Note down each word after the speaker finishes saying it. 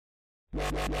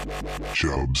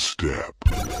Job Step.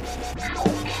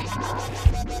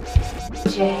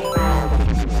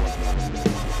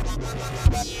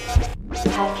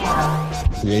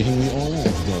 Creating the oil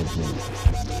accidentally.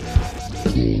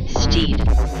 Steed.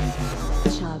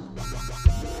 Chub.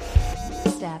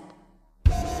 Step.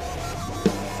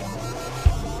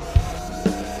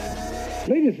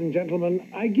 Ladies and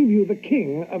gentlemen, I give you the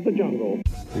king of the jungle.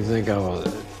 You think I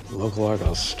look like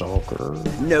a stalker?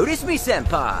 Notice me,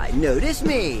 senpai. Notice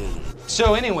me.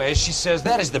 So anyway, she says,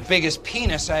 that is the biggest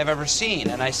penis I have ever seen.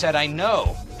 And I said, I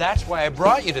know. That's why I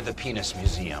brought you to the Penis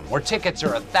Museum, where tickets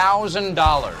are $1,000.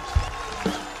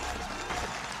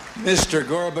 Mr.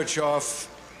 Gorbachev,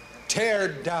 tear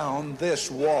down this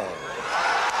wall.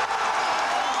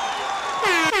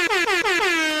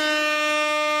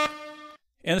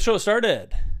 And the show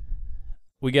started.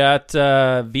 We got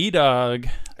V-Dog.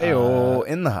 Ayo,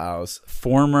 in the house.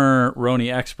 Former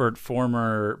Roni expert,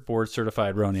 former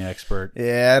board-certified Roni expert.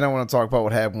 Yeah, I don't want to talk about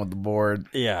what happened with the board.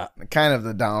 Yeah. Kind of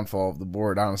the downfall of the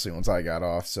board, honestly, once I got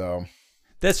off, so...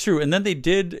 That's true. And then they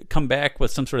did come back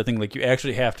with some sort of thing, like you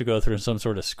actually have to go through some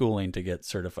sort of schooling to get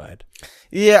certified.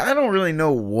 Yeah, I don't really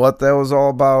know what that was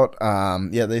all about.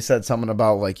 Yeah, they said something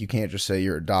about, like, you can't just say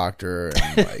you're a doctor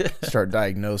and, like, start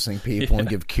diagnosing people and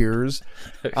give cures.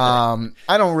 Okay. I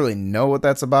don't really know what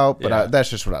that's about, but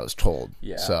that's just what I was told.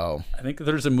 Yeah. So I think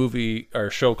there's a movie or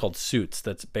a show called Suits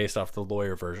that's based off the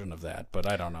lawyer version of that, but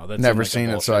I don't know. That's never seen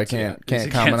it, so I can't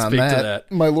comment on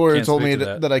that. My lawyer told me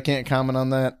that I can't comment on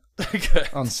that.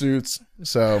 On Suits,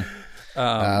 so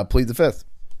plead the fifth.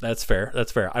 That's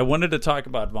fair. I wanted to talk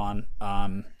about Vaughn.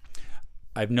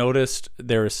 I've noticed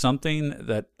there is something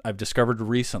that I've discovered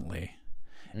recently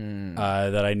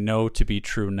that I know to be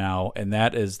true now, and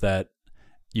that is that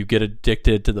you get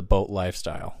addicted to the boat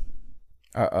lifestyle.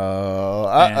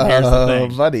 And here's the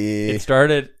thing, buddy. It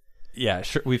started. Yeah,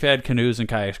 sure, we've had canoes and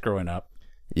kayaks growing up.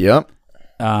 Yep.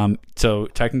 So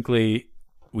technically,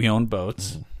 we own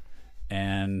boats.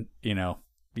 And, you know,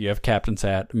 you have captain's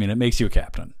hat. I mean, it makes you a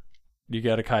captain. You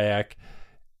got a kayak,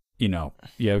 you know,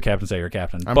 you have a captain's hat, you're a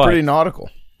captain. I'm pretty nautical.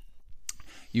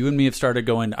 You and me have started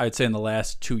going, I'd say in the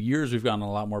last 2 years, we've gone on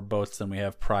a lot more boats than we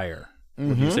have prior.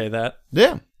 Would you say that?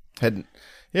 Yeah. I mean,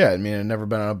 I'd never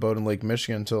been on a boat in Lake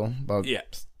Michigan until about 3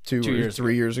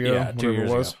 years ago. Yeah, 2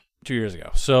 years ago. 2 years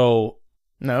ago. So,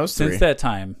 no, it was 3. Since that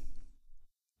time,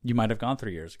 you might have gone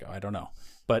 3 years ago. I don't know.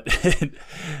 But,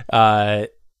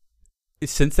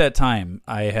 since that time,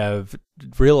 I have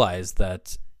realized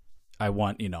that I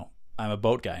want, you know, I'm a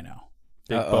boat guy now.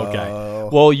 Big boat guy.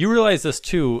 Well, you realize this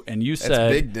too, and you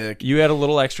said big dick. You had a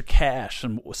little extra cash,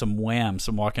 some wham,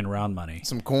 some walking around money.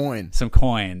 Some coin.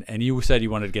 And you said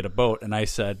you wanted to get a boat, and I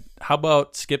said, how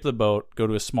about skip the boat, go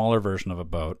to a smaller version of a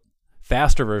boat,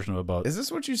 faster version of a boat. Is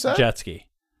this what you said? Jet ski.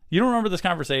 You don't remember this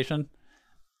conversation?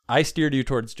 I steered you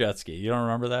towards jet ski. You don't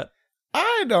remember that?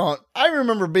 I don't. I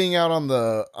remember being out on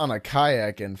a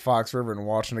kayak in Fox River and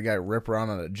watching a guy rip around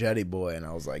on a jetty boy, and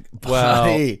I was like, well,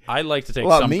 I'd like to take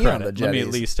some credit. Let me at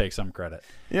least take some credit.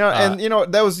 You know, and you know,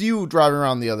 that was you driving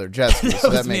around the other jet skis. So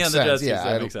that makes sense. Jet skis,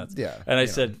 that makes sense. Yeah. And I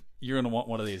said, you're going to want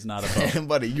one of these, not a boat.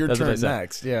 Buddy, your turn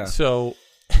next. Yeah. So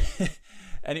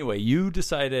anyway, you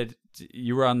decided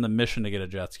you were on the mission to get a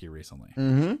jet ski recently.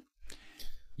 Mm-hmm.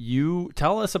 You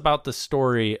tell us about the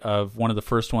story of one of the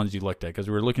first ones you looked at, because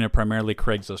we were looking at primarily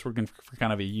Craigslist. We're looking for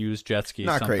kind of a used jet ski.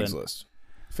 Not something. Craigslist.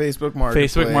 Facebook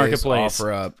Marketplace.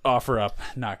 Offer up.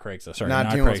 Not Craigslist. Sorry, not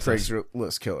dealing with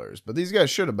Craigslist killers. But these guys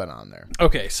should have been on there.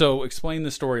 Okay, so explain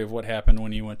the story of what happened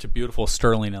when you went to beautiful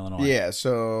Sterling, Illinois. Yeah,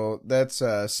 so that's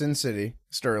Sin City,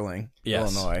 Sterling,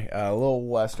 Illinois, a little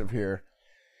west of here.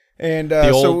 And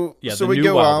so we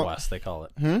go Wild out. West, they call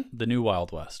it. The new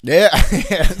Wild West. Yeah,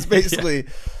 it's basically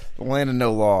the land of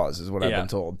no laws, is what I've been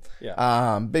told.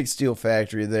 Yeah. Big steel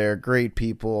factory there, great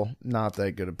people, not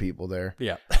that good of people there.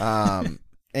 Yeah.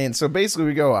 And so basically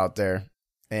we go out there,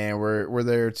 and we're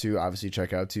there to obviously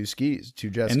check out two jet skis.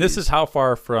 And this is how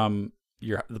far from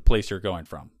the place you're going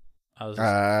from? It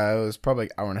was probably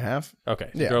an hour and a half.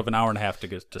 Okay, so you drove an hour and a half to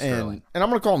get to Sterling. And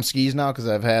I'm going to call them skis now because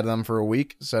I've had them for a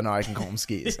week, so now I can call them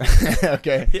skis.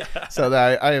 Okay? Yeah. So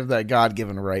that I have that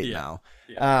God-given right now.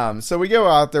 Yeah. So we go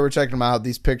out there, we're checking them out.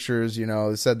 These pictures, you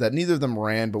know, said that neither of them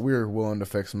ran, but we were willing to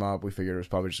fix them up. We figured it was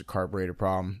probably just a carburetor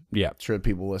problem. Yeah. I'm sure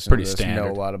people listening Pretty to this standard.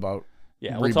 know a lot about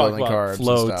we'll talk about carbs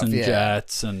floats and stuff.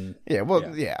 jets and I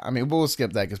mean, we'll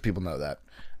skip that because people know that.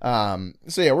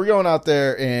 So yeah, we're going out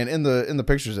there, and in the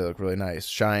pictures they look really nice,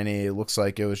 shiny. It looks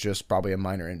like it was just probably a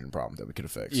minor engine problem that we could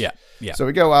have fixed. Yeah. So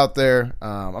we go out there.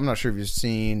 I'm not sure if you've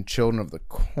seen Children of the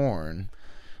Corn.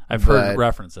 I've heard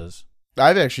references.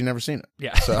 I've actually never seen it.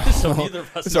 Yeah. So, So neither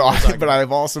of us know what we're talking but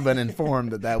I've also been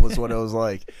informed that was what it was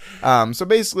like. So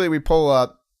basically, we pull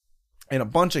up, and a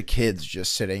bunch of kids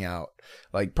just sitting out,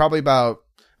 like probably about,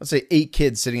 let's say 8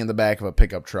 kids sitting in the back of a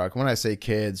pickup truck. When I say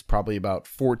kids, probably about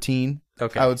 14.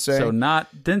 Okay. I would say. So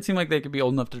didn't seem like they could be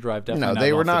old enough to drive. Definitely No,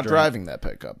 they were off the not drink. driving that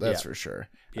pickup. That's Yeah. for sure.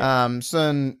 Yeah. So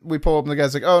then we pull up and the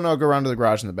guy's like, oh no, go around to the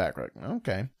garage in the back. We're like,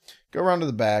 okay. Go around to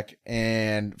the back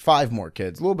and 5 more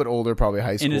kids, a little bit older, probably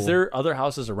high school. And is there other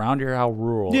houses around here? How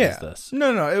rural yeah. is this?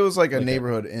 No, it was like a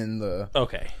neighborhood in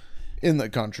the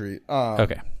country.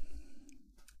 Okay.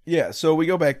 Yeah, so we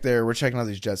go back there, we're checking out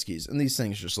these jet skis, and these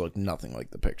things just look nothing like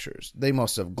the pictures. They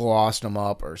must have glossed them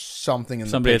up or something in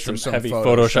Somebody the had picture. some heavy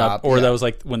Photoshop, or yeah. that was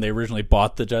like when they originally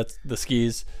bought the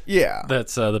skis. Yeah.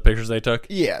 That's the pictures they took.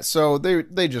 Yeah, so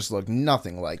they just look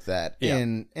nothing like that. Yeah.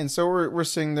 And so we're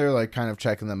sitting there like kind of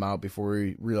checking them out before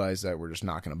we realize that we're just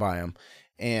not going to buy them.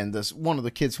 And this one of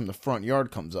the kids from the front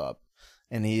yard comes up,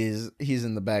 and he's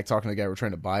in the back talking to the guy we're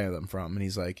trying to buy them from, and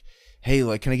he's like, "Hey,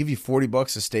 like, can I give you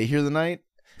 $40 to stay here the night?"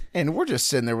 And we're just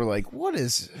sitting there. We're like, what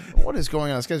is going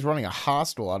on? This guy's running a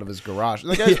hostel out of his garage.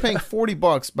 The guy's paying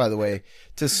 $40, by the way,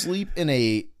 to sleep in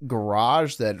a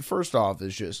garage that, first off,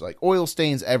 is just like oil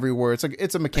stains everywhere.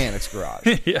 It's a mechanic's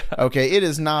garage. Yeah. Okay, it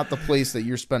is not the place that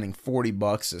you're spending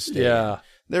 $40 to stay. Yeah. In.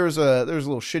 There was a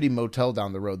little shitty motel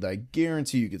down the road that I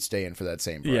guarantee you could stay in for that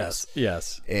same price.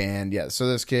 Yes. And yeah, so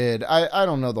this kid, I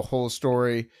don't know the whole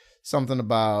story. Something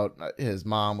about his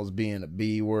mom was being a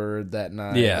B word that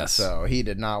night. Yes. So he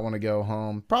did not want to go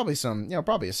home. Probably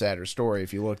probably a sadder story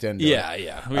if you looked into it.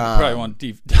 Yeah. We probably want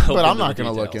deep. But I'm not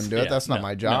going to look into it. Yeah, That's not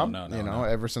my job. No,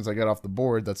 Ever since I got off the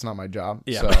board, that's not my job.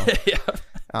 Yeah.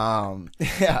 So,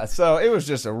 Yeah. so it was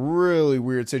just a really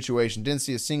weird situation. Didn't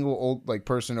see a single old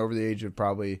person over the age of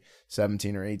probably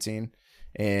 17 or 18.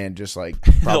 And just like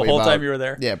probably the whole time you were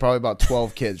there? Yeah, probably about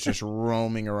 12 kids just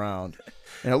roaming around.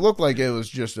 And it looked like it was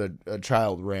just a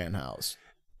child ran house.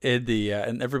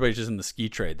 And everybody's just in the ski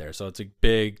trade there, so it's a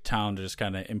big town to just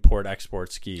kind of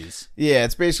import-export skis. Yeah,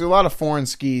 it's basically a lot of foreign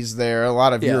skis there, a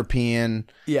lot of European.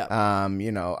 Yeah.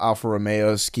 Alfa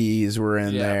Romeo skis were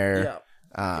in there.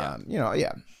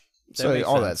 So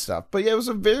all that stuff. But yeah, it was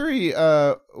a very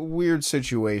weird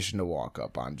situation to walk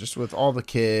up on, just with all the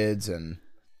kids and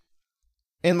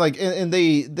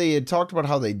they had talked about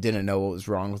how they didn't know what was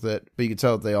wrong with it, but you could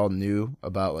tell that they all knew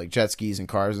about like jet skis and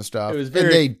cars and stuff. It was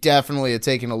and they definitely had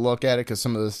taken a look at it because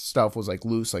some of the stuff was like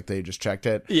loose, like they just checked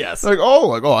it. Yes. Like,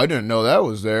 oh, I didn't know that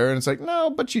was there. And it's like,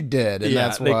 no, but you did. And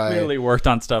that's they why clearly worked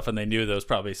on stuff and they knew there was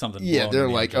probably something. Yeah, blown they're in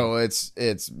the like, engine. oh,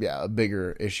 it's a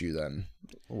bigger issue than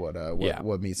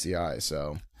what meets the eye.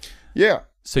 So yeah.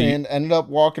 And ended up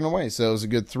walking away. So it was a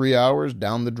good 3 hours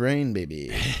down the drain,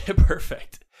 baby.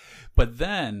 Perfect. But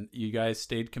then you guys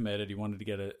stayed committed. You wanted to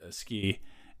get a ski,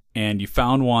 and you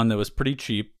found one that was pretty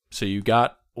cheap. So you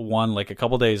got one like a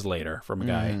couple days later from a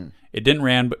guy. Mm-hmm. It didn't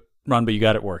run, but you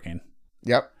got it working.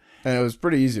 Yep. And it was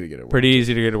pretty easy to get it working. Pretty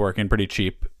easy to get it working. Pretty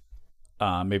cheap.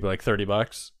 Maybe like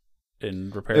 $30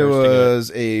 in repairs. It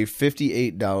was a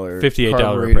 $58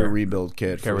 carburetor repair. rebuild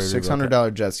kit for a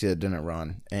 $600 jet ski that didn't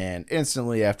run. And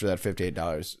instantly after that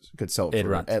 $58 could sell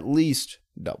for at least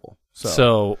double.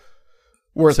 So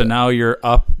worth it. Now you're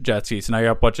up jet skis. So now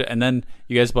you're up budget, and then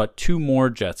you guys bought 2 more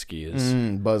jet skis.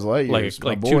 Buzz Lightyear,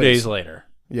 like 2 days later.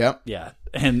 Yep. Yeah,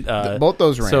 and both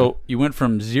those ran. So you went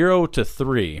from 0 to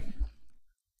 3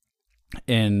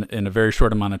 in a very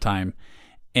short amount of time,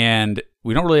 and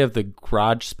we don't really have the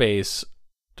garage space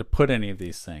to put any of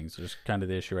these things. Which is kind of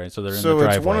the issue, right? So they're in the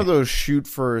driveway. It's one of those shoot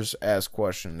first, ask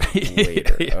questions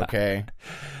later. Yeah. Okay.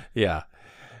 Yeah.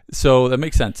 So that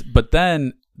makes sense, but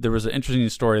then there was an interesting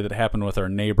story that happened with our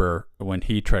neighbor when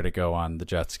he tried to go on the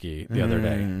jet ski the other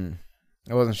day.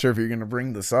 I wasn't sure if you were going to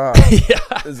bring this up. Yeah.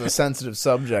 It's a sensitive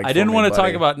subject. I didn't want to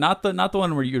talk about not the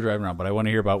one where you were driving around, but I want to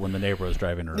hear about when the neighbor was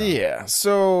driving around. Yeah.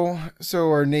 So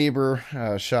our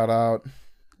neighbor, shout out.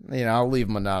 I'll leave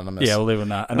him anonymous. Yeah, we'll leave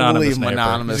him anonymous. We'll leave him neighbor.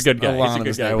 anonymous. He's a good guy. He's a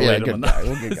good guy. We'll leave him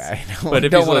anonymous. Good guy. But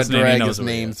if don't he's want to listening, he drag knows his who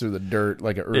he name is. through the dirt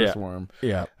like an earthworm.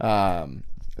 Yeah.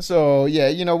 So yeah,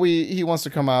 he wants to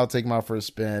come out, take him out for a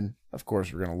spin. Of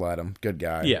course, we're gonna let him. Good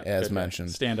guy. Yeah, as good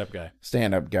mentioned, stand-up guy.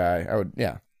 Stand-up guy. I would.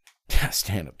 Yeah.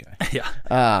 Stand-up guy.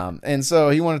 Yeah. And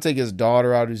so he wanted to take his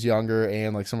daughter out who's younger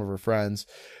and like some of her friends.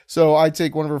 So I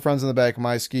take one of her friends in the back of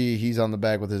my ski. He's on the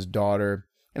back with his daughter.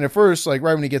 And at first, like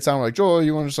right when he gets on, I'm like, Joel,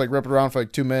 you want to just like rip it around for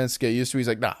like 2 minutes, get used to it? He's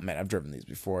like, nah, man, I've driven these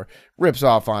before. Rips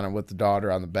off on him with the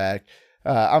daughter on the back.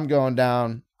 I'm going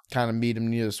down, kind of meet him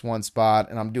near this one spot,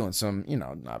 and I'm doing some,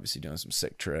 obviously doing some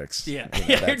sick tricks. Yeah. That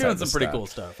You're doing type some of pretty stuff. cool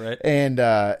stuff, right? And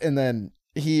then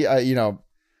he,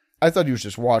 I thought he was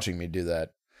just watching me do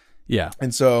that. Yeah.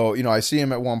 And so, I see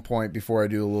him at one point before I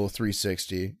do a little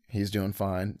 360. He's doing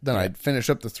fine. Then I'd finish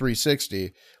up the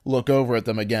 360, look over at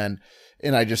them again,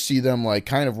 and I just see them like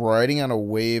kind of riding on a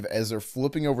wave as they're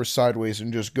flipping over sideways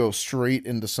and just go straight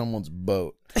into someone's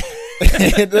boat.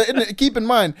 And keep in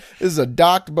mind, this is a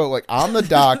docked boat, like on the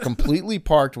dock, completely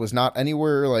parked, was not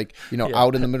anywhere like,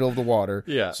 out in the middle of the water.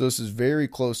 Yeah. So this is very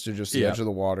close to just the edge of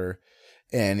the water.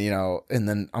 And, and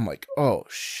then I'm like, oh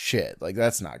shit, like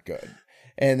that's not good.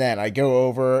 And then I go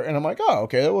over and I'm like, oh,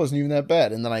 okay, that wasn't even that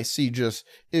bad. And then I see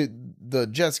the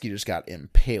jet ski just got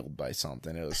impaled by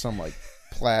something. It was some like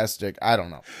plastic, I don't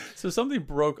know. So something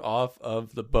broke off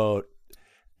of the boat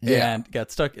and got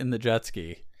stuck in the jet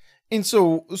ski. And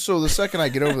so the second I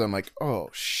get over there, I'm like, oh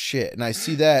shit. And I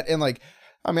see that. And like,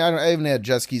 I mean, I haven't had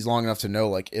jet skis long enough to know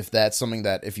like if that's something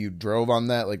that if you drove on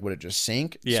that, like would it just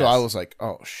sink? Yes. So I was like,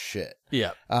 oh shit.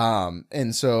 Yeah.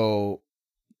 And so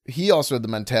he also had the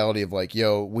mentality of like,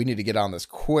 yo, we need to get on this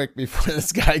quick before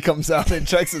this guy comes out and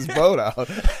checks his boat out.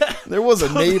 There was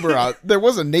a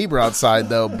neighbor outside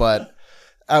though, but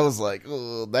I was like,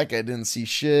 oh, that guy didn't see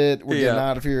shit. We're getting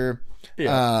out of here.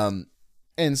 Yeah.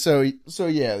 And so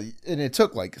yeah, and it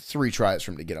took like 3 tries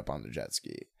for him to get up on the jet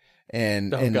ski.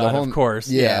 And God, the whole, of course.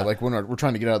 yeah, like when we're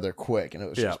trying to get out of there quick, and it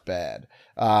was just bad.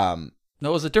 No,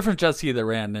 it was a different jet ski that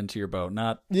ran into your boat,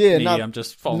 not I'm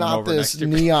just falling not over this next to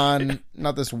neon,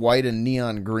 not this white and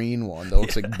neon green one that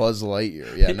looks like Buzz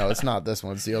Lightyear. Yeah, no, it's not this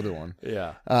one. It's the other one.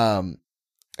 Yeah.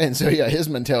 And so yeah, his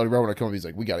mentality right when I come up, he's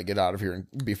like, we got to get out of here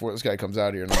before this guy comes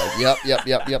out here. And I'm like,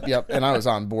 yep. And I was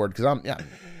on board because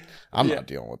I'm not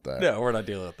dealing with that. No, we're not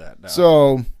dealing with that. No.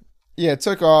 So yeah, it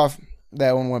took off.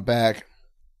 That one went back.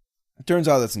 Turns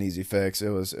out that's an easy fix. It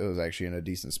was actually in a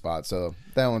decent spot, so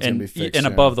that one's gonna be fixed. And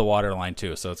soon. above the water line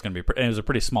too, so it's gonna be. And it was a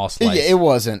pretty small slice. Yeah, it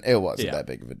wasn't that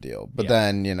big of a deal. But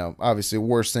then obviously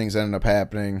worse things ended up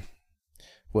happening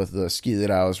with the ski that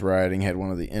I was riding. Had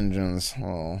one of the engines.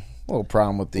 Little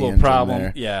problem with the engine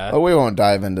there. Yeah. But we won't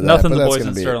dive into that. Nothing but the that's boys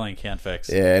in be Sterling can't fix.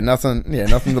 Yeah, nothing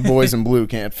the boys in blue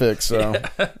can't fix. So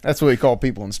that's what we call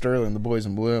people in Sterling, the boys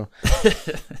in blue.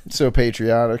 So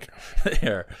patriotic.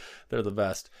 They're the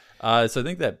best. So I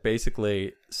think that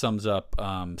basically sums up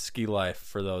ski life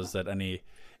for those that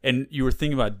and you were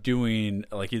thinking about doing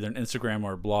like either an Instagram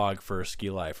or a blog for ski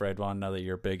life, right, Vaughn? Now that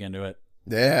you're big into it.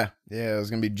 Yeah, it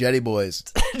was gonna be Jetty Boys.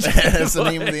 That's the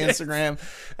name of the Instagram.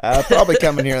 Probably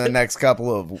coming here in the next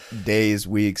couple of days,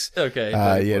 weeks. Okay.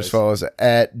 Just follow us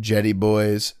at Jetty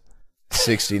Boys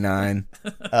 69.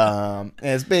 And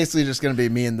it's basically just gonna be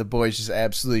me and the boys just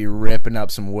absolutely ripping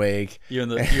up some wake. You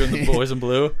and the boys in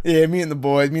blue. Yeah, me and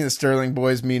the Sterling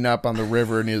boys meeting up on the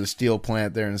river near the steel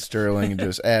plant there in Sterling and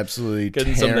just absolutely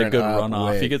getting some of that good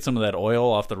runoff. wake. You get some of that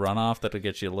oil off the runoff, that'll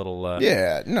get you a little.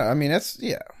 Yeah, no, I mean that's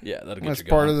that'll get that's you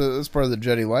part going. that's part of the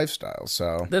jetty lifestyle.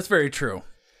 So That's very true.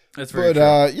 That's very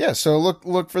true. Yeah, so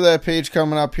look for that page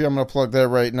coming up here. I'm gonna plug that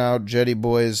right now. Jetty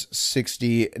Boys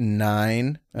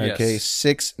 69. Okay, Yes.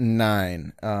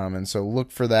 69. And so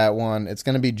look for that one. It's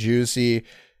gonna be juicy.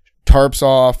 Tarps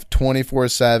off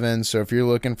 24/7. So if you're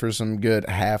looking for some good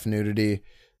half nudity,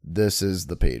 this is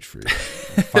the page for you.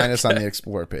 Find us on the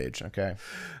Explore page. Okay.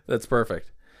 That's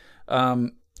perfect.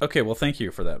 Okay, well, thank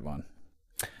you for that one.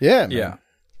 Yeah, man.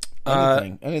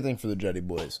 Yeah. Anything for the Jetty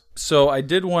Boys. So I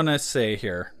did want to say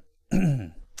here,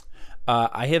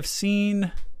 I have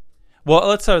seen. Well,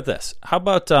 let's start with this. How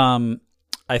about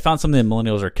I found something that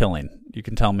millennials are killing. You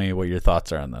can tell me what your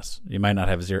thoughts are on this. You might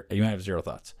have zero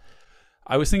thoughts.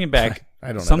 I was thinking back. I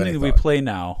don't have something any that we thought. play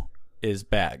now is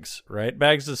bags, right?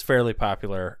 Bags is fairly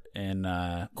popular in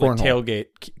like Cornhole. tailgate.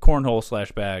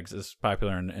 Cornhole / bags is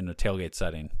popular in a tailgate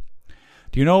setting.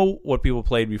 Do you know what people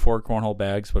played before cornhole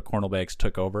bags, but cornhole bags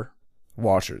took over?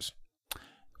 Washers.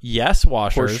 Yes,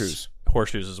 washers. Horseshoes.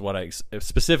 Horseshoes is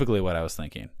specifically what I was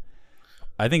thinking.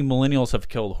 I think millennials have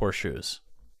killed horseshoes.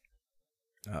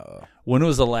 When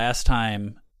was the last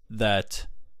time that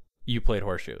you played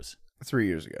horseshoes? 3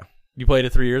 years ago. You played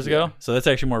it 3 years ago? So that's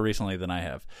actually more recently than I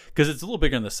have. Because it's a little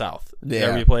bigger in the South. Yeah.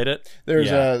 Have you played it? There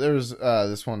was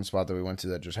this one spot that we went to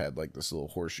that just had like this little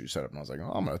horseshoe setup, and I was like,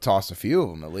 oh, I'm going to toss a few of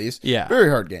them at least. Yeah. Very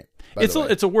hard game.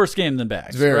 It's a worse game than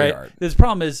bags. It's very right? hard. The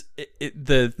problem is,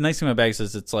 the nice thing about bags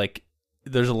is it's like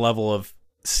there's a level of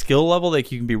skill level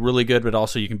that you can be really good, but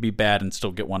also you can be bad and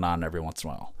still get one on every once in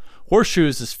a while.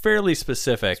 Horseshoes is fairly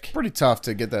specific. Pretty tough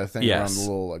to get that thing Yes. around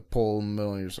the little like pole in the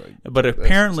middle, and you're just like, But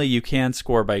apparently you can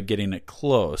score by getting it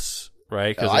close,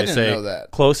 right? Because I they didn't say know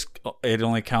that. close. It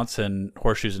only counts in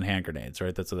horseshoes and hand grenades,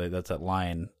 right? That's that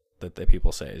line that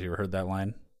people say. Have you ever heard that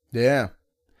line? yeah,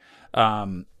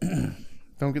 Um,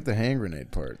 don't get the hand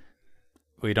grenade part.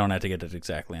 we don't have to get it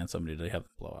exactly on somebody to have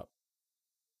it blow up.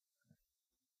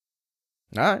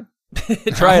 All right.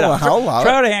 Try it out. I'll allow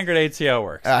Try out a hand grenade, see how it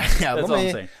works. Yeah, That's all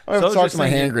I'm saying. I'll have So I to was talk just to my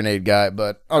thinking- hand grenade guy,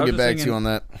 but I'll I was get just back to you thinking on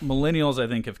that. Millennials, I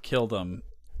think, have killed them,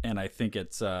 and I think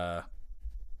it's,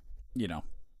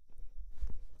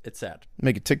 it's sad.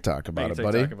 Make a TikTok about Make a it,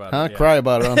 buddy. TikTok about huh? it, yeah. Cry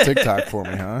about it on TikTok for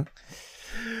me, huh?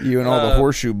 You and all the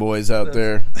horseshoe boys out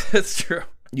there. That's true.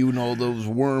 You and all those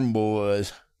worm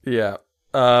boys. Yeah.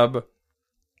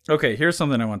 Okay, here's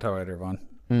something I want to talk about here,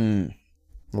 Vaughn.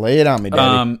 Lay it on me,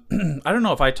 daddy. I don't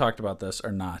know if I talked about this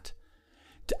or not.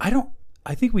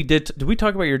 I think we did. Did we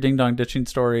talk about your ding dong ditching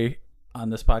story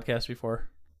on this podcast before?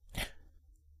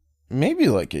 Maybe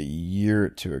like a year or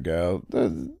two ago.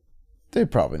 They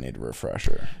probably need a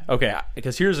refresher. Okay,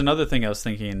 because here's another thing I was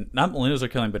thinking. Not millennials are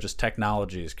killing, but just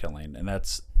technology is killing, and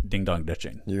that's ding dong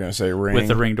ditching. You're going to say Ring? With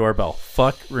the Ring doorbell.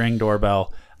 Fuck Ring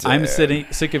doorbell. I'm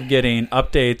sick of getting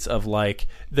updates of like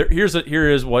here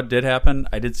is what did happen.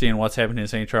 I did see in What's Happening in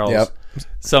St. Charles. Yep.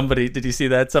 Somebody, did you see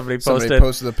that? Somebody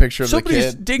posted a picture of the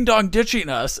Somebody's kid. ding dong ditching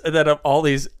us, and then all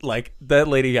these like that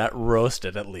lady got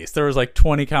roasted. At least there was like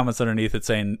 20 comments underneath it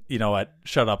saying, "You know what?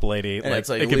 Shut up, lady." And Like it's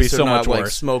like, it at could be least so they're much not, like,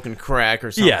 worse. smoking crack or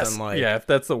something. Yes, like. yeah. If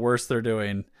that's the worst they're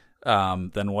doing,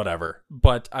 then whatever.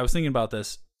 But I was thinking about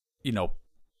this.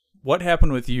 What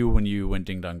happened with you when you went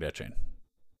ding dong ditching?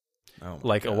 Oh my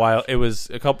Like gosh. a while. It was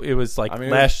a couple. It was like it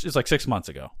was like 6 months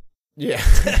ago. Yeah.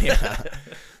 Yeah.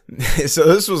 So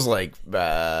this was like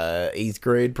 8th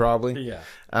grade, probably. Yeah.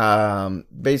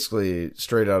 Basically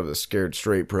straight out of the Scared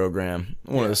Straight program.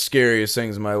 One of the scariest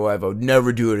things in my life. I would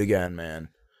never do it again, man.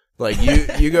 Like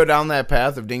you go down that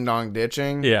path of ding dong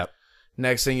ditching. Yeah.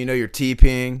 Next thing you know, you're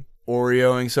TPing,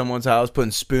 Oreoing someone's house,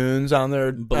 putting spoons on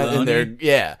their Baloney?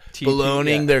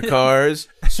 ballooning their cars,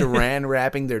 saran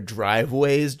wrapping their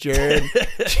driveways, Jared.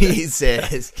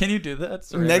 Jesus. Can you do that?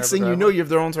 Sorry, Next thing you Robert know, you have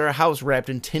their entire house wrapped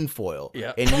in tinfoil.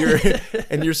 Yeah.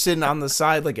 And you're sitting on the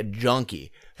side like a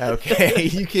junkie. Okay.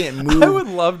 You can't move. I would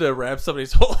love to wrap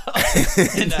somebody's whole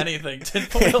house in anything.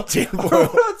 Tinfoil.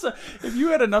 If you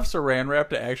had enough saran wrap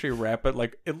to actually wrap it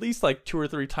like at least like 2 or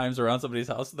 3 times around somebody's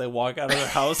house, and they walk out of their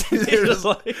house and they're just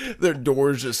like their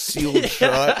doors just sealed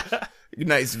shut.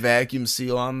 Nice vacuum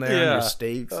seal on there on your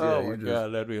stakes. Oh Yeah, my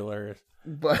god, that'd be hilarious.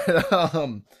 But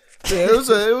yeah,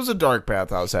 it was a dark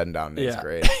path I was heading down in 8th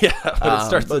grade. Yeah, but it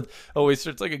starts always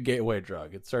starts like a gateway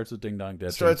drug. It starts with ding dong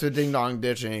ditching. Starts with ding dong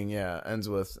ditching, yeah. Ends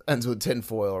with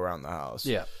tinfoil around the house.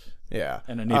 Yeah. Yeah.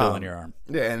 And a needle in your arm.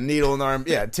 Yeah, and a needle in the arm.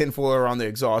 Yeah, tinfoil around the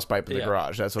exhaust pipe in the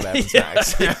garage. That's what happens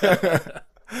next.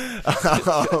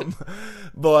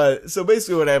 But so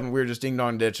basically what happened, we were just ding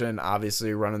dong ditching,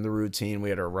 obviously running the routine. We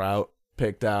had our route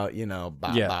picked out,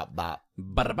 bop, bop, bop.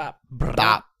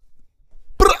 Bop,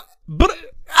 Bop.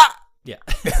 Yeah.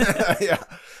 Yeah.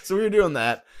 So we were doing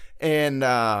that. And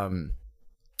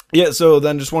yeah, so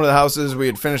then just one of the houses we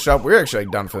had finished up. We were actually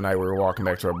like done for the night. We were walking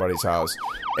back to our buddy's house.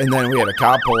 And then we had a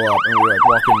cop pull up and we were like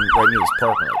walking right near his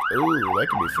parking lot. Ooh, that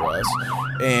could be for us.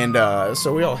 And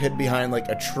so we all hid behind like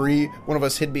a tree. One of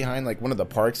us hid behind like one of the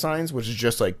park signs, which is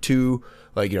just like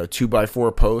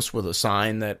 2x4 posts with a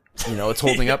sign that, it's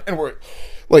holding up. And we're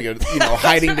like,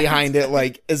 hiding behind it,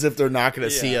 like as if they're not going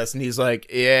to see us. And he's like,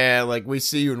 yeah, like we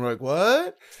see you. And we're like,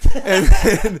 what?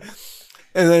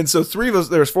 And then so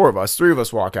there's 4 of us. 3 of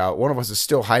us walk out. One of us is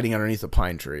still hiding underneath a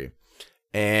pine tree.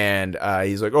 And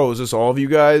he's like, oh, is this all of you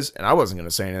guys? And I wasn't going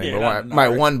to say anything. But my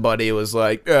one buddy was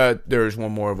like, there's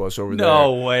one more of us over there.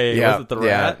 No way. Yeah, Was it the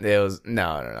rat? Yeah, it was.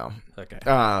 No. Okay.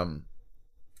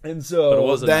 And so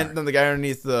wasn't then the guy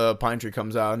underneath the pine tree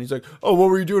comes out and he's like, oh, what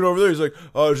were you doing over there? He's like,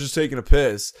 oh, I was just taking a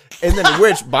piss. And then,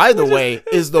 which, by the way,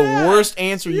 is the worst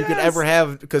answer you could ever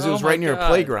have because it was right near a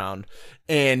playground.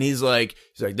 And he's like,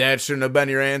 that shouldn't have been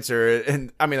your answer.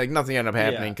 And I mean, like, nothing ended up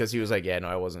happening because he was like, yeah, no,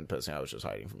 I wasn't pissing. I was just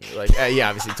hiding from you. Like, he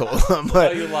obviously told him.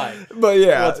 But, you lied. But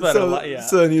yeah. What's better?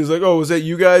 So then he was like, oh, was that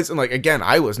you guys? And like, again,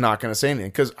 I was not going to say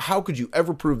anything because how could you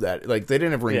ever prove that? Like, they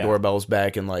didn't have Ring doorbells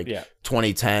back in like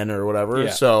 2010 or whatever. Yeah.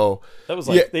 So that was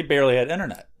like, they barely had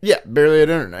internet. Yeah, barely had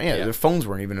internet. Yeah, their phones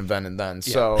weren't even invented then.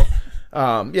 So,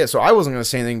 so I wasn't going to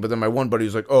say anything, but then my one buddy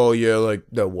was like, oh, yeah, like,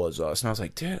 that was us. And I was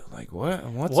like, dude, like,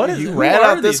 what is you rat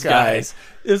out this guy? Is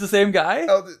it the same guy?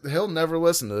 Oh, he'll never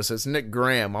listen to this. It's Nick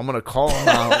Graham. I'm going to call him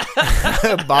out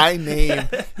by name.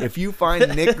 If you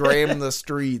find Nick Graham in the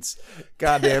streets,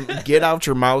 goddamn, get out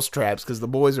your mouse traps because the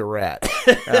boy's a rat.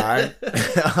 All right?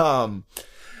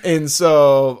 And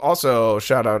so, also,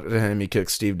 shout out to him. He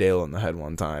kicked Steve Dale in the head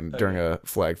one time during a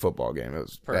flag football game. It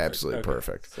was absolutely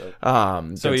perfect.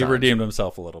 So he redeemed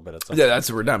himself a little bit at some point. Yeah, that's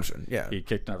a redemption. Yeah. He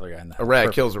kicked another guy in the head. A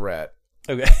rat kills a rat.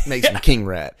 Okay. Makes him king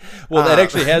rat. Well, that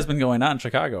actually has been going on in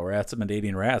Chicago. Rats have been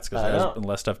eating rats because I there's know. been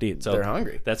less stuff to eat. So They're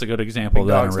hungry. That's a good example Big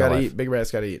of that in dogs real gotta life. eat. Big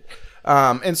rats gotta eat.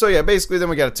 And so yeah, basically then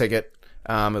we got a ticket.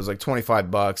 It was like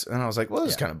 $25, and I was like, well,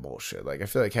 this is kind of bullshit. Like, I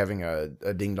feel like having a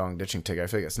ding dong ditching ticket, I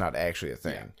feel like it's not actually a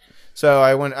thing. So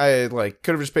I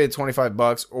could have just paid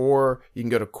 $25, or you can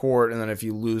go to court, and then if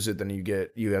you lose it, then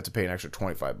you have to pay an extra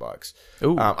 $25.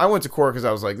 Ooh. I went to court because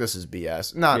I was like, this is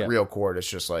BS. Not Yeah. real court. It's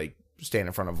just like stand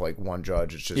in front of like one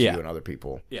judge. It's just you and other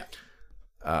people. Yeah.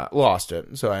 Lost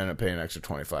it, so I ended up paying an extra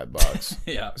 $25.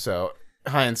 Yeah. So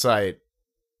hindsight,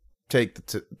 take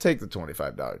the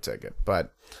 $25 ticket,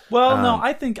 but. Well, no,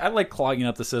 I think I like clogging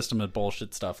up the system with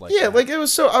bullshit stuff like Yeah, that. like it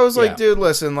was so. I was like, Yeah. dude,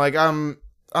 listen, like I'm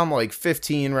like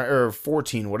 15 or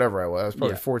 14, whatever I was. I was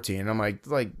probably Yeah. 14. I'm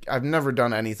like I've never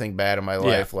done anything bad in my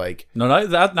life. Like No,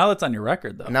 now that's on your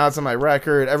record, though. now it's on my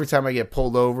record. Every time I get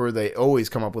pulled over, they always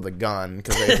come up with a gun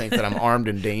because they think that I'm armed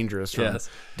and dangerous from Yes.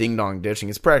 ding dong ditching.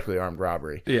 It's practically armed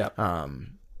robbery. Yeah.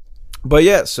 But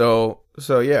yeah, so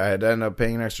yeah, I had to end up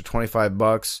paying an extra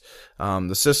 $25.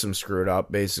 The system screwed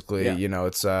up. Basically, Yeah. you know,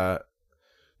 it's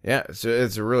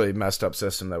it's a really messed up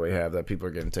system that we have that people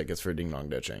are getting tickets for ding dong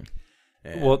ditching.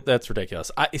 And Well, that's ridiculous.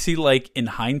 I see. Like in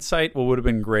hindsight, what would have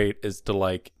been great is to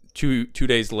like two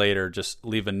days later just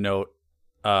leave a note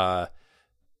on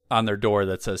their door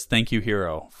that says "Thank you,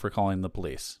 hero, for calling the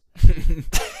police."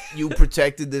 you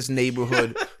protected this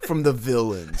neighborhood from the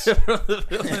villains.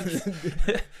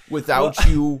 Without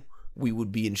you, we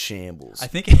would be in shambles. I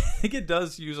think it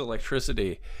does use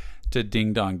electricity to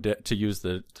ding dong to use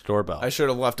the doorbell. I should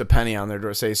have left a penny on their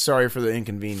door. Say sorry for the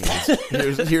inconvenience.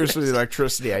 Here's for the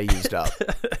electricity I used up.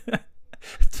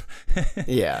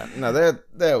 Yeah, no,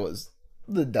 that was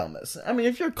the dumbest. I mean,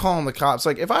 if you're calling the cops,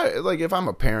 if I'm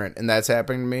a parent and that's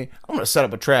happening to me, I'm gonna set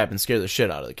up a trap and scare the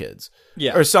shit out of the kids.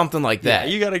 Yeah. or something like Yeah, that.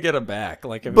 you got to get them back.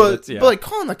 Like, I mean, But yeah. like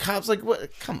calling the cops, like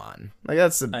what? Come on, like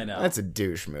I know. that's a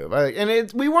douche move.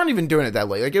 We weren't even doing it that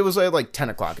late. Like it was like 10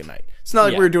 o'clock at night. It's not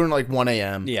like Yeah. we were doing like 1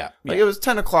 a.m. Yeah, like yeah. it was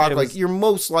 10 o'clock. It Like was- you're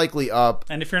most likely up.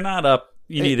 And if you're not up,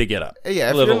 you need to get up.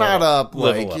 Yeah, if Live you're a not little. up,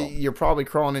 Live a like little. you're probably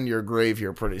crawling into your grave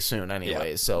here pretty soon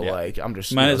anyway. Yeah. So Yeah. like I'm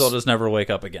just Might as well just never wake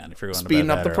up again if you're going speeding to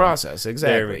bed up that the early. process. There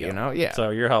Exactly. we go. You know, yeah. So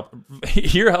you're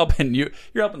helping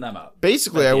them out.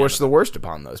 Basically, at I the wish end the worst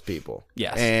upon those people.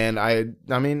 Yes. And I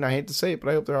mean, I hate to say it, but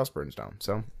I hope their house burns down.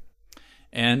 So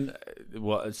And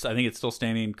well, I think it's still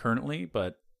standing currently,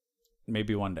 but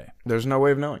maybe one day. there's no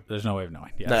way of knowing. There's no way of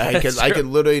knowing. Yeah, I could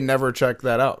literally never check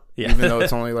that out, Yeah. even though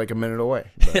it's only like a minute away.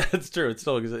 But Yeah, it's true. It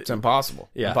still exists. it's impossible.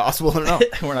 Yeah. Impossible to know.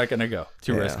 We're not going to go.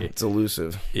 Too Yeah, risky. It's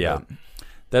elusive. Yeah, But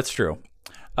that's true.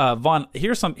 Vaughn,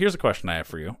 here's a question I have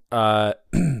for you. I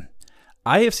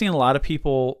have seen a lot of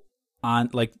people on,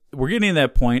 like, we're getting to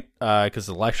that point because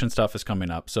election stuff is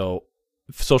coming up. So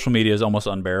social media is almost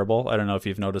unbearable. I don't know if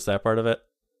you've noticed that part of it.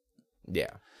 yeah.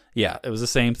 Yeah, it was the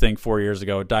same thing 4 years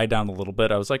ago. It died down a little bit.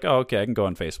 I was like, oh, okay, I can go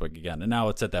on Facebook again. And now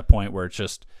it's at that point where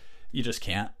you just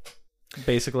can't,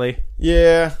 basically.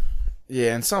 Yeah.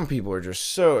 Yeah. And some people are just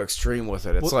so extreme with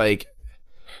it. It's like,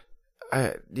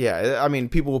 I mean,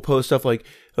 people will post stuff like,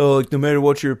 oh, like, no matter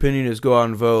what your opinion is, go out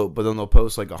and vote. But then they'll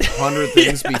post like 100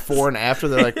 things before and after.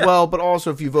 They're like, well, but also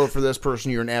if you vote for this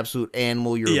person, you're an absolute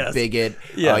animal. You're Yes. a bigot.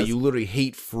 Yes. You literally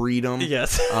hate freedom.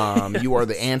 Yes. You are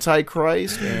the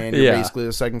Antichrist, and you're Yeah. basically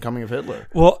the second coming of Hitler.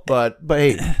 Well, But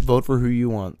hey, vote for who you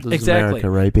want. This Exactly. is America,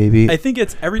 right, baby? I think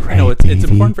it's it's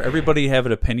important for everybody to have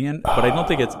an opinion, but I don't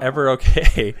think it's ever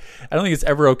okay. I don't think it's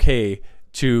ever okay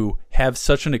to have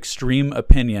such an extreme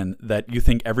opinion that you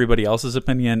think everybody else's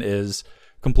opinion is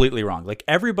completely wrong. Like,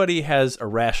 everybody has a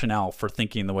rationale for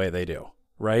thinking the way they do,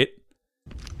 right?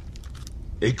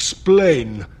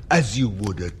 Explain as you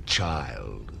would a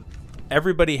child.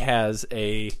 Everybody has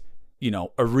a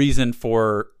reason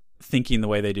for thinking the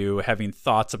way they do, having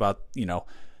thoughts about,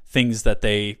 things that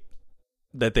they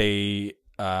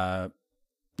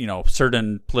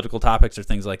certain political topics or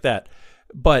things like that.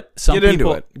 But some Get into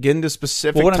people it. Get into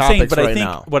specific Well, what I'm topics saying, but right I think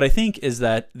now. what I think is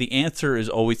that the answer is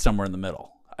always somewhere in the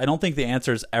middle. I don't think the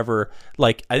answer is ever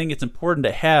like. I think it's important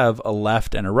to have a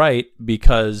left and a right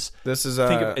because This is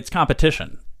it's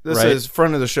competition. This right? is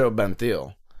friend of the show, Ben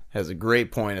Thiel, has a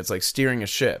great point. It's like steering a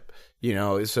ship.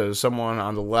 So someone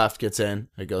on the left gets in,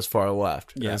 it goes far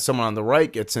left. Yeah. And someone on the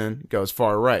right gets in, it goes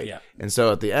far right. Yeah. And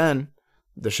so at the end,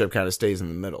 the ship kind of stays in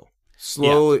the middle.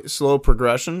 Slow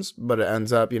progressions, but it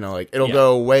ends up, it'll Yeah.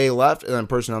 go way left, and then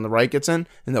person on the right gets in,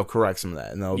 and they'll correct some of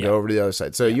that, and they'll Yeah. go over to the other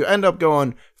side. So you end up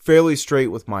going fairly straight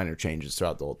with minor changes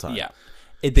throughout the whole time. Yeah.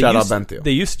 Shout out Ben Thiel.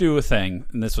 They used to do a thing,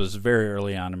 and this was very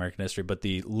early on in American history, but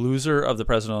the loser of the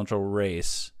presidential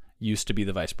race used to be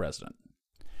the vice president.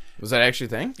 Was that actually a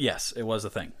thing? Yes, it was a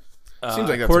thing. Seems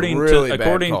like that's a really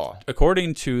bad call.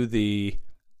 According to the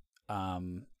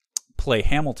play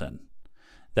Hamilton,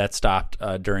 that stopped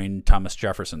during Thomas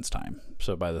Jefferson's time.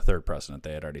 So by the third president,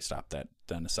 they had already stopped that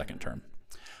in a second term.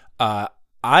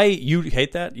 You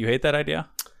hate that? You hate that idea?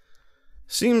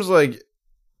 Seems like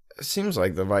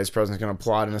the vice president's going to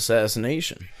plot an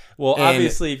assassination. Well,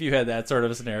 obviously, if you had that sort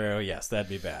of a scenario, yes, that'd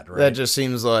be bad, right? That just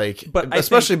seems like, but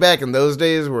especially back in those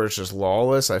days where it's just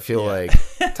lawless, I feel like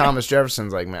Thomas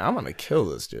Jefferson's like, man, I'm going to kill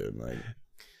this dude. Like,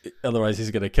 otherwise,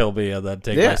 he's going to kill me and then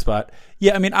take my spot.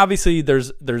 Yeah, I mean, obviously,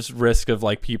 there's risk of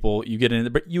like people you get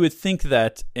in, but you would think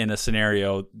that in a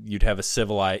scenario you'd have a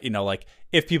civilized, like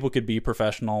if people could be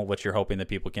professional, which you're hoping that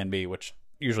people can be, which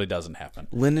usually doesn't happen.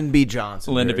 Lyndon B.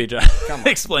 Johnson.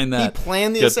 Explain that. He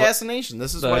planned the assassination.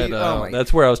 This is why.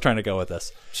 That's where I was trying to go with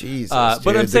this. Jesus,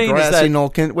 but I'm saying is that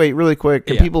knoll. Wait, really quick.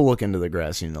 Can people look into the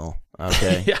grassy knoll?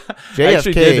 Okay. Yeah.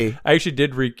 JFK. I actually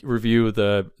did review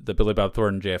the Billy Bob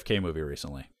Thornton JFK movie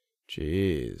recently.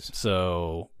 Jeez.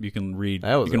 So you can read.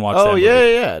 You can watch. Oh, that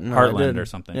yeah. No, Heartland or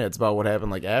something. Yeah, it's about what happened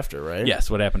like after, right?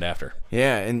 Yes, what happened after.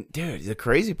 Yeah, and dude, the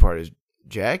crazy part is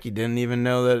Jackie didn't even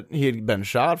know that he had been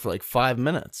shot for like 5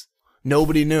 minutes.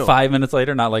 Nobody knew. 5 minutes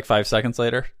later, not like 5 seconds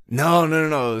later? No. It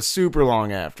was super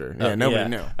long after. Yeah, nobody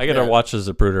knew. I got to watch the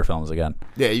Zapruder films again.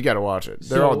 Yeah, you got to watch it.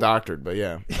 They're all doctored, but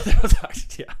yeah. They're all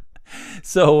doctored, yeah.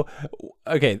 So,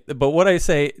 okay, but what I'm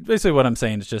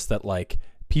saying is just that, like,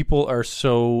 people are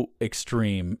so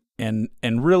extreme and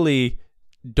really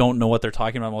don't know what they're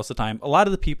talking about most of the time. A lot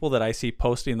of the people that I see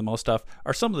posting the most stuff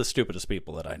are some of the stupidest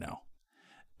people that I know.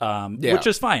 Which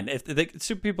is fine.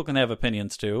 Stupid people can have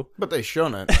opinions too, but they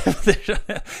shouldn't.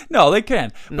 No, they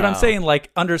can. But I'm saying,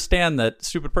 like, understand that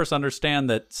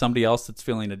somebody else that's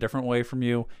feeling a different way from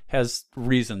you has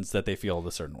reasons that they feel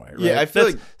a certain way. Right? Yeah, I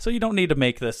feel so. You don't need to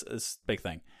make this big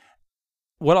thing.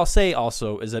 What I'll say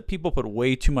also is that people put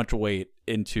way too much weight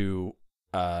into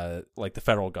like the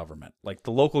federal government. Like,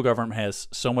 the local government has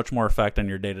so much more effect on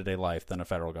your day to day life than a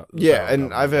federal government. Yeah,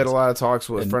 and I've had a lot of talks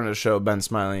with a friend of the show, Ben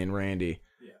Smiley and Randy,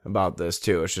 about this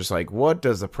too. It's just like, what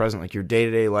does the president, like your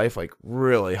day-to-day life, like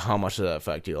really how much does that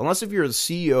affect you? Unless if you're the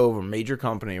CEO of a major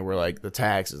company where like the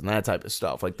taxes and that type of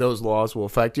stuff, like those laws will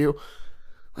affect you.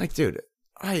 Like, dude,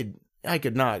 I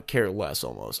could not care less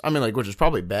almost. I mean, like, which is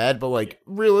probably bad, but like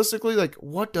realistically, like,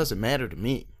 what does it matter to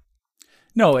me?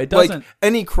 No, it doesn't. Like,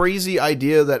 any crazy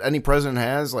idea that any president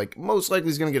has, like, most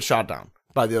likely is going to get shot down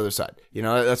by the other side. You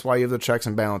know, that's why you have the checks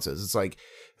and balances. It's like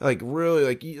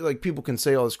really, like people can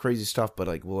say all this crazy stuff, but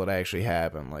like, will it actually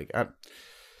happen? Like, I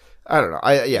don't know.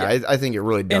 I think it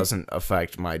really doesn't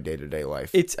affect my day to day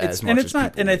life. I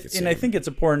think it's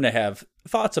important to have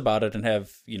thoughts about it and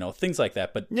have things like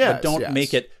that, but don't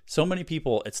make it so many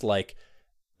people. It's like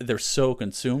they're so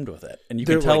consumed with it, and you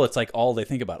can tell it's like all they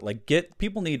think about. Like,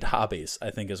 people need hobbies. I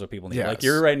think is what people need. Yes. Like,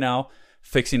 you're right now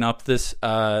fixing up this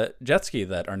jet ski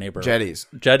that our neighbor Jetty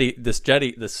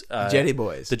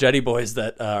boys, the Jetty boys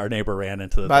that our neighbor ran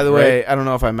into. By the way, I don't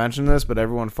know if I mentioned this, but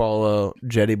everyone follow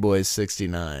Jetty Boys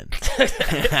 69.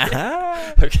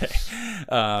 Okay,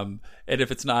 and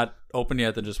if it's not open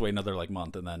yet, then just wait another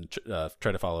month and then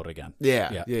try to follow it again.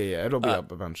 Yeah. It'll be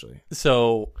up eventually.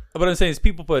 So what I'm saying is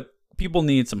people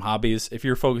need some hobbies. If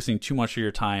you're focusing too much of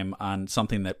your time on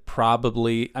something that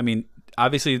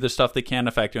obviously there's stuff that can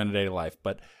affect you in day-to-day life,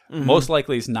 but most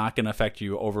likely is not going to affect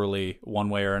you overly one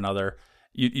way or another.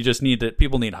 You just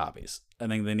people need hobbies. I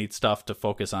think they need stuff to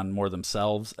focus on more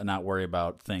themselves and not worry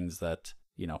about things that,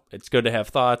 it's good to have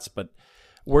thoughts, but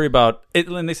worry about it.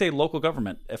 When they say local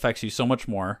government affects you so much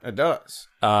more. It does.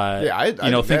 I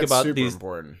think about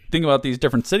important. Think about these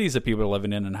different cities that people are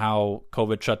living in and how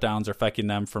COVID shutdowns are affecting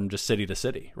them from just city to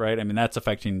city, right? I mean, that's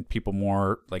affecting people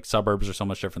more. Like, suburbs are so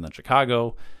much different than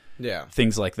Chicago. Yeah.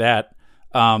 Things like that.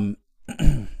 And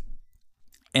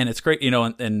it's great,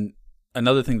 and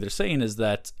another thing they're saying is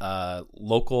that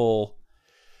local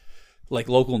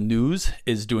news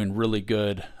is doing really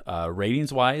good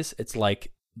ratings wise. It's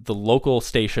like the local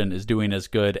station is doing as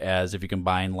good as if you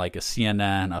combine like a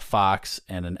CNN, a Fox,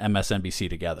 and an MSNBC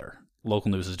together.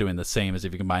 Local news is doing the same as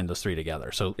if you combine those three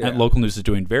together. So local news is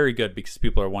doing very good because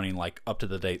people are wanting like up to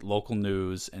the date local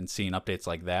news and seeing updates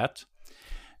like that.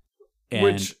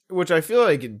 And which I feel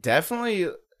like definitely,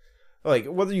 like,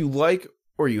 whether you like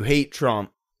or you hate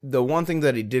Trump, the one thing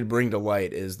that he did bring to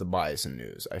light is the bias in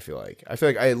news. I feel like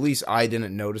at least I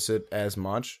didn't notice it as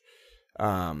much.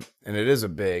 And it is a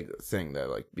big thing that,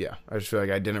 like, I just feel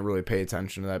like I didn't really pay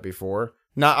attention to that before.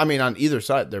 On either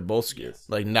side, they're both skewed.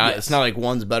 Like, it's not like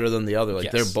one's better than the other.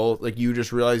 Like, they're both, like, you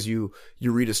just realize you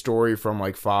read a story from,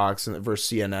 like, Fox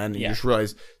versus CNN, and you just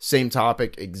realize same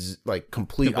topic,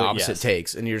 complete opposite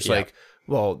takes. And you're just like,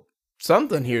 well,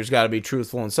 something here's got to be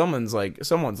truthful, and someone's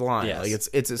lying. Yes. Like it's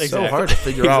Exactly. so hard to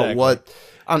figure out Exactly. what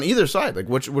on either side, like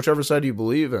whichever side you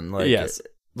believe in. Like, Yes.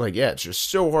 It's just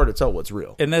so hard to tell what's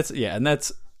real. And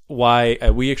that's why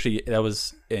we actually, that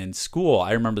was in school.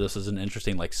 I remember this was an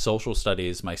interesting, like, social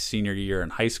studies my senior year in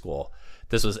high school.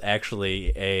 This was actually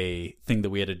a thing that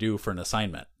we had to do for an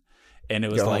assignment. And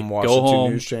it was Go like, home, watch go the two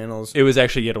home. news channels. It was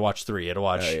actually, you had to watch 3. You had to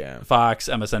watch yeah. Fox,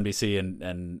 MSNBC,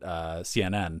 and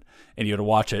CNN. And you had to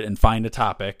watch it and find a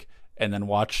topic and then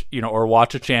watch, or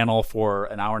watch a channel for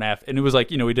an hour and a half. And it was like,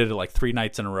 we did it like 3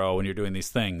 nights in a row when you're doing these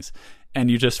things. And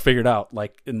you just figured out,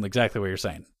 like, in exactly what you're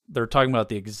saying. They're talking about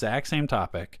the exact same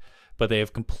topic, but they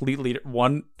have completely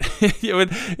one.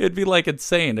 It'd be like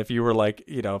insane if you were like,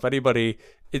 if anybody,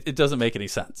 it doesn't make any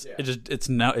sense. Yeah.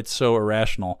 It's so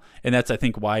irrational, and that's, I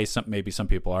think, why maybe some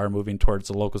people are moving towards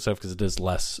the local stuff, because it is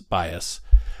less bias.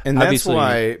 And that's Obviously,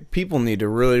 why people need to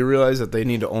really realize that they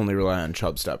need to only rely on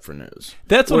Chubstep for news.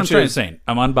 That's what I'm trying to say.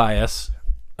 I'm unbiased.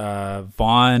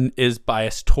 Vaughn is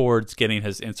biased towards getting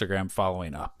his Instagram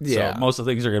following up. Yeah. So most of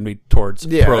the things are going to be towards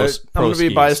Yeah, pro I'm going to be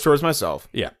skis. biased towards myself.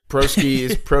 Yeah. Pro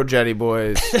skis, pro Jetty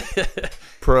Boys,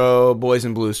 pro Boys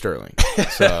in Blue Sterling.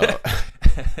 So,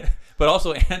 But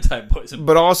also anti-boys.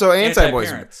 but also anti-boys,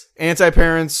 Anti-parents.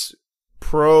 anti-parents,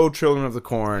 pro Children of the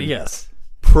Corn. Yes.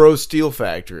 Pro Steel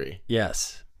Factory.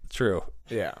 Yes. True.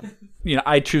 Yeah.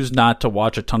 I choose not to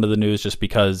watch a ton of the news just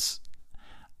because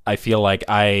I feel like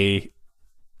I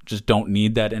just don't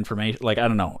need that information. Like, I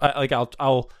don't know. I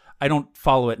don't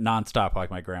follow it nonstop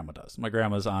like my grandma does. My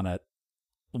grandma's on it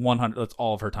 100. That's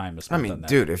all of her time is spent on that.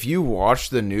 Dude, if you watch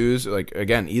the news, like,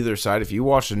 again, either side, if you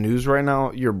watch the news right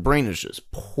now, your brain is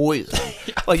just poisoned.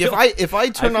 Like, if I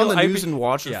turn on the news and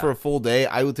watch it for a full day,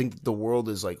 I would think that the world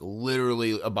is, like,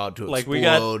 literally about to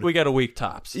explode. Like, we got a week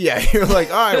tops. Yeah, you're like,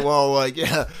 all right, well, like,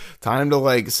 yeah, time to,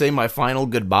 like, say my final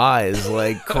goodbyes.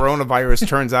 Like, coronavirus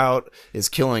turns out is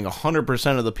killing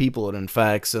 100% of the people it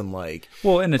infects, and, like,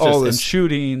 well, and it's just and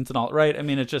shootings and all, right? I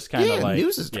mean, it's just kind of like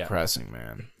news is depressing,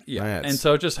 man. Yeah, Man, and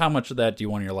so just how much of that do you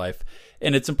want in your life?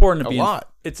 And it's important to be a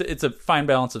lot. It's a fine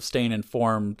balance of staying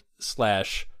informed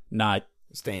 / not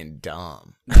staying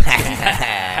dumb.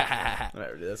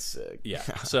 That's sick. Yeah.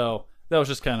 So that was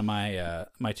just kind of my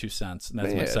 2 cents, and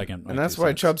that's my second. And that's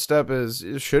why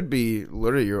Chubstep should be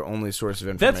literally your only source of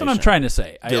information. That's what I'm trying to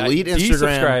say. Delete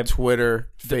Instagram, Twitter,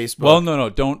 Facebook. Well, no,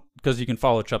 don't, because you can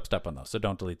follow Chubstep on those, so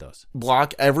don't delete those.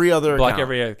 Block every other account. Block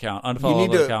every account. Unfollow you need all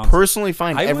the to accounts. Personally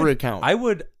find every account. I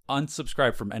would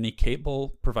unsubscribe from any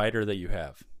cable provider that you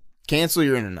have. Cancel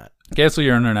your internet. Cancel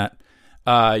your internet.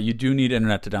 You do need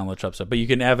internet to download Chubstep, but you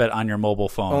can have it on your mobile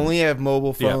phone. Only have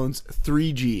mobile phones.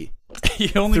 3G. You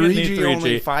only 3G, need 3G.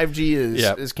 only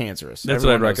 5G is cancerous. That's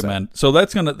what I'd recommend. So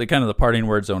that's the kind of the parting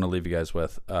words I want to leave you guys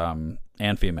with, and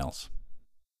females,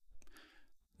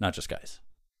 not just guys.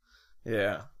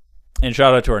 Yeah. And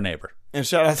shout out to our neighbor. And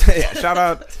shout out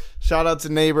to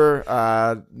neighbor,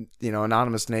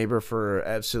 anonymous neighbor, for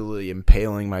absolutely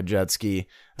impaling my jet ski.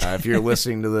 If you're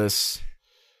listening to this,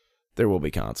 there will be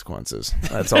consequences.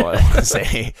 That's all I want to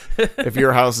say. If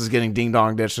your house is getting ding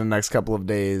dong ditched in the next couple of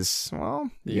days, well,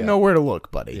 you know where to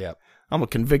look, buddy. Yep. I'm a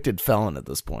convicted felon at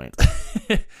this point.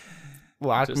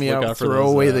 Lock Just me look out, out for throw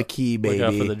those, away the key, baby. Look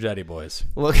out for the Jetty Boys.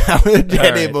 Look out for the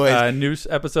Jetty All Boys. right. New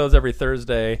episodes every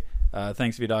Thursday.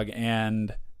 Thanks, V-Dog.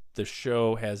 And the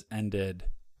show has ended.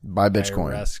 Buy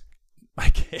Bitcoin. My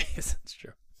case. That's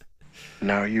true.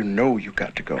 Now you know you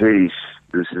got to go. Peace.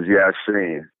 This is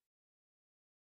Yasin.